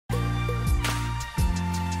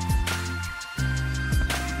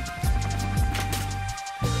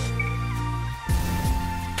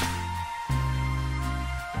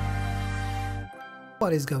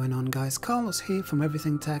What is going on, guys? Carlos here from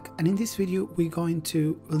Everything Tech, and in this video we're going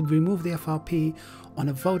to remove the FRP on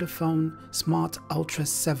a Vodafone Smart Ultra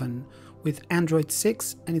 7 with Android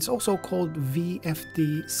 6, and it's also called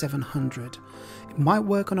VFD 700. It might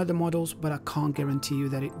work on other models, but I can't guarantee you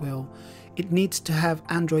that it will. It needs to have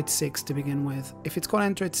Android 6 to begin with. If it's got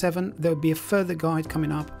Android 7, there'll be a further guide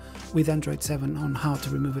coming up with Android 7 on how to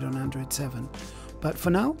remove it on Android 7. But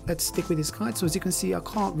for now, let's stick with this guide. So as you can see, I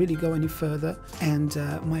can't really go any further, and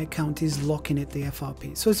my account is locking it, the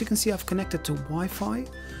FRP. So as you can see, I've connected to Wi-Fi,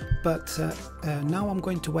 but now I'm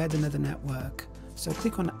going to add another network. So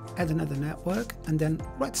click on add another network, and then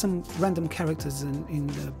write some random characters in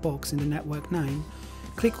the box in the network name.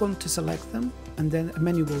 Click on to select them, and then a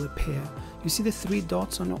menu will appear. You see the three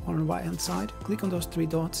dots on the right hand side? Click on those three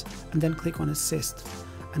dots, and then click on assist,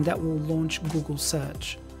 and that will launch Google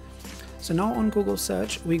search. So now on Google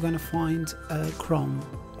search, we're going to find Chrome.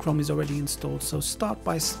 Chrome is already installed. So start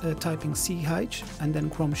by typing CH, and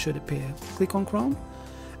then Chrome should appear. Click on Chrome,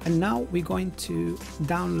 and now we're going to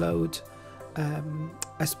download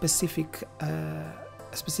a specific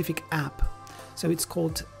app. So it's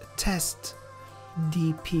called Test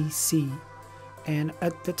DPC. And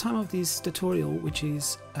at the time of this tutorial, which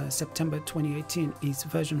is September 2018, is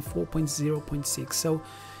version 4.0.6. So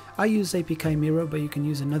I use APK mirror, but you can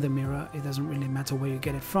use another mirror. It doesn't really matter where you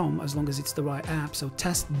get it from, as long as it's the right app. So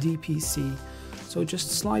Test DPC. So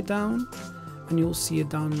just slide down, and you'll see a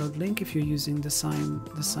download link if you're using the same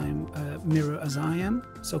mirror as I am.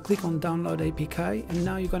 So click on download APK, and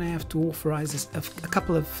now you're going to have to authorize a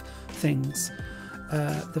couple of things.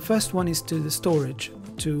 The first one is to the storage,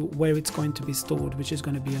 to where it's going to be stored, which is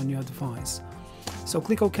going to be on your device. So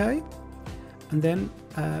click OK, and then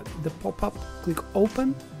the pop-up, click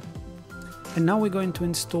open. And now we're going to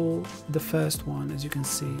install the first one, as you can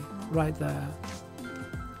see right there,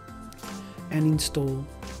 and install.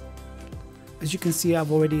 As you can see,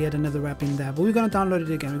 I've already had another app in there, but we're going to download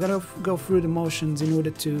it again. We're going to go through the motions in order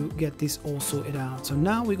to get this all sorted out. So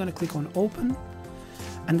now we're going to click on open,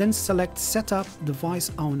 and then select setup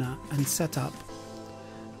device owner and setup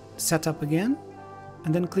again,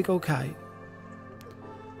 and then click OK.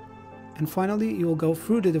 And finally, you will go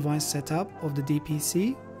through the device setup of the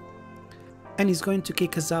DPC, and it's going to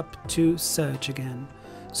kick us up to search again.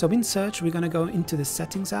 So in search, we're going to go into the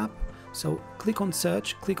settings app. So click on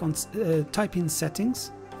search, click on type in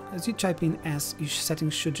settings. As you type in S, your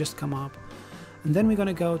settings should just come up. And then we're going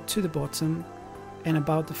to go to the bottom and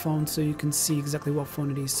about the phone, so you can see exactly what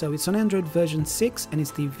phone it is. So it's on Android version 6, and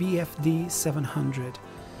it's the VFD 700.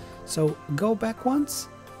 So go back once,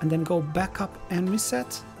 and then go back up and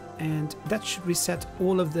reset. And that should reset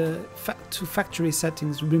all of the factory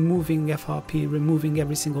settings, removing FRP, removing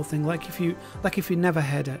every single thing, like if you never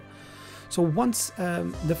had it. So once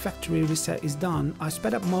the factory reset is done, I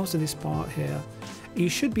sped up most of this part here. You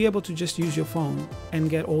should be able to just use your phone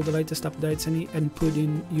and get all the latest updates and put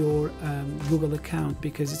in your Google account,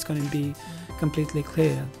 because it's going to be completely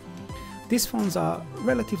clear. These phones are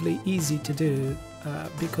relatively easy to do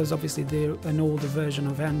because obviously they're an older version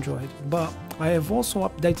of Android, but I have also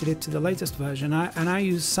updated it to the latest version, and I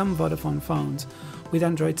use some Vodafone phones with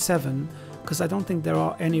Android 7, because I don't think there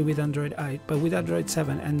are any with Android 8, but with Android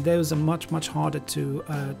 7, and those are much harder to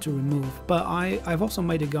remove. But I've also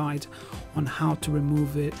made a guide on how to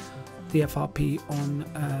remove the FRP on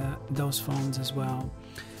those phones as well.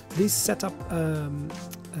 This setup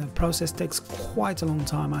process takes quite a long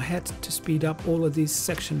time. I had to speed up all of this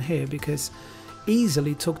section here, because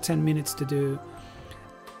easily took 10 minutes to do.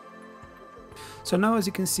 So now, as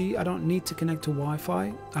you can see, I don't need to connect to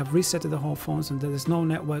Wi-Fi. I've reset the whole phone, so there's no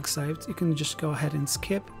network saved. You can just go ahead and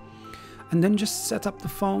skip, and then just set up the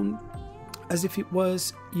phone as if it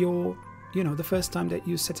was your, the first time that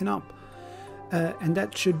you're setting up. And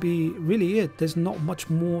that should be really it. There's not much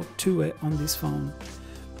more to it on this phone.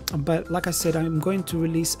 But like I said, I'm going to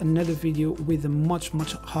release another video with a much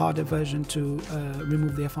harder version to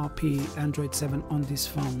remove the FRP Android 7 on these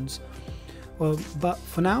phones. Well, but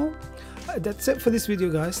for now, that's it for this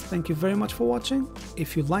video, guys. Thank you very much for watching.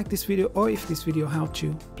 If you like this video, or if this video helped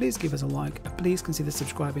you, please give us a like. Please consider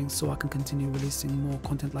subscribing so I can continue releasing more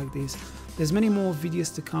content like this. There's many more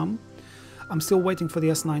videos to come. I'm still waiting for the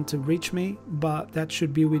S9 to reach me, but that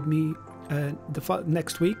should be with me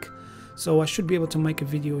next week. So I should be able to make a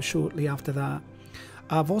video shortly after that.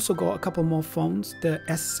 I've also got a couple more phones, the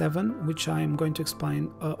S7, which I am going to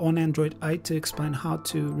explain on Android 8, to explain how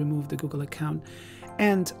to remove the Google account.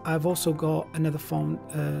 And I've also got another phone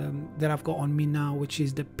that I've got on me now, which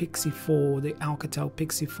is the Pixie 4, the Alcatel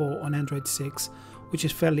Pixie 4 on Android 6, which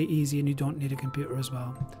is fairly easy and you don't need a computer as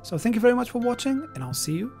well. So thank you very much for watching, and I'll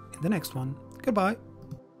see you in the next one. Goodbye.